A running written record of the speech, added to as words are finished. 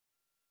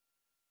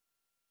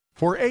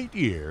For 8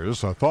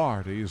 years,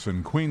 authorities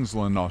in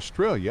Queensland,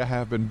 Australia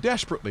have been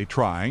desperately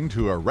trying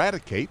to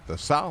eradicate the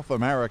South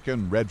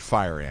American red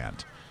fire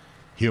ant.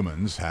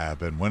 Humans have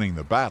been winning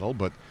the battle,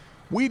 but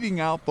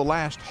weeding out the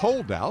last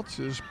holdouts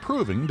is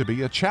proving to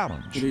be a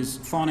challenge. It is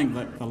finding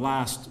the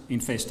last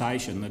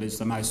infestation that is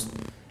the most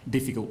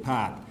difficult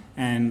part.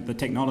 And the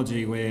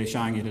technology we're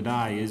showing you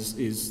today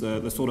is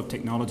the sort of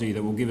technology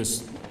that will give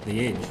us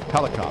the edge.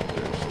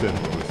 Helicopters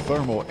fitted with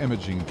thermal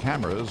imaging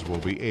cameras will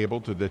be able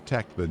to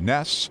detect the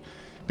nests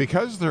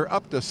because they're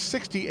up to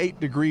 68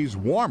 degrees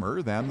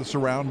warmer than the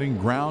surrounding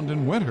ground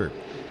in winter.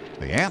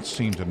 The ants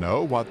seem to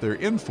know what they're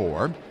in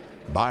for.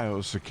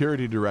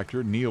 Biosecurity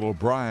Director Neil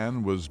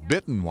O'Brien was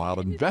bitten while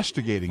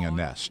investigating a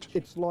nest.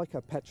 It's like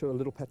a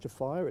little patch of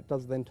fire. It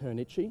does then turn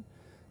itchy.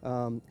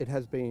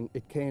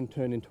 It can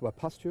turn into a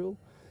pustule.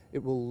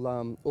 It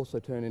will also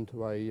turn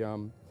into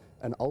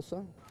an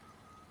ulcer.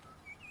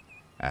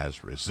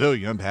 As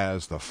resilient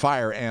as the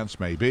fire ants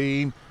may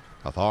be,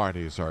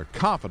 authorities are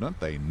confident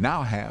they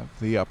now have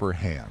the upper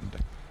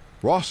hand.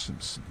 Ross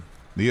Simpson,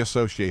 The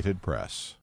Associated Press.